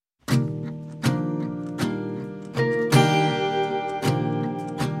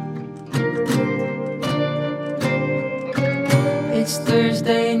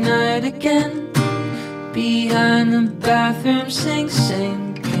Thursday night again, behind the bathroom sink,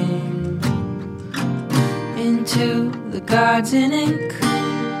 sinking into the gods in ink.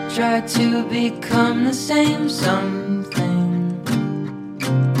 Try to become the same something,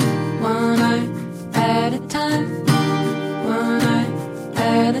 one night at a time, one night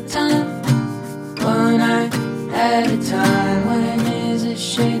at a time, one night at a time. When is a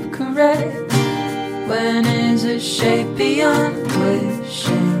shape correct? When is a shape beyond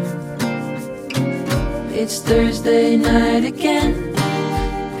wishing? It's Thursday night again,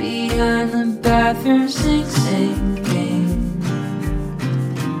 behind the bathroom sink, sinking.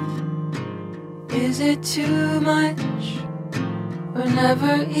 Is it too much or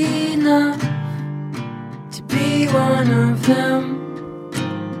never enough to be one of them?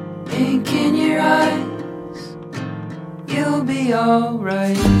 Ink in your eyes, you'll be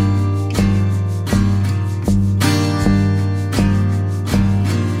alright.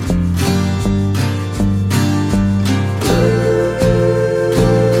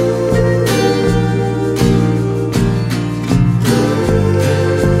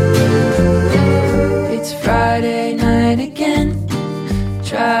 Friday night again,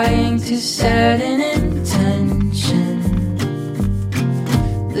 trying to set an intention.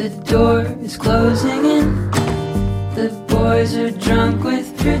 The door is closing in, the boys are drunk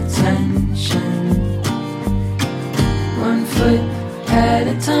with pretension. 1 foot at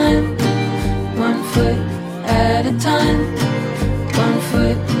a time, 1 foot at a time, 1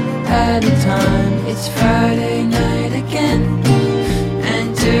 foot at a time. It's Friday night again,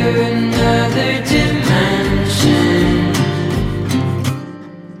 enter another dimension.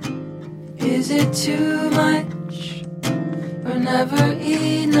 Is it too much or never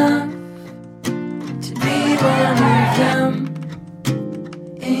enough to be one of them?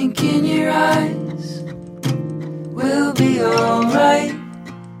 Ink in your eyes, we'll be alright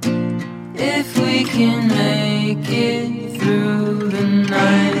if we can make it through the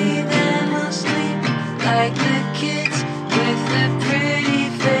night. Then we'll sleep like the kids with the pretty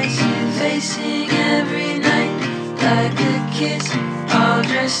faces, facing every night like a kiss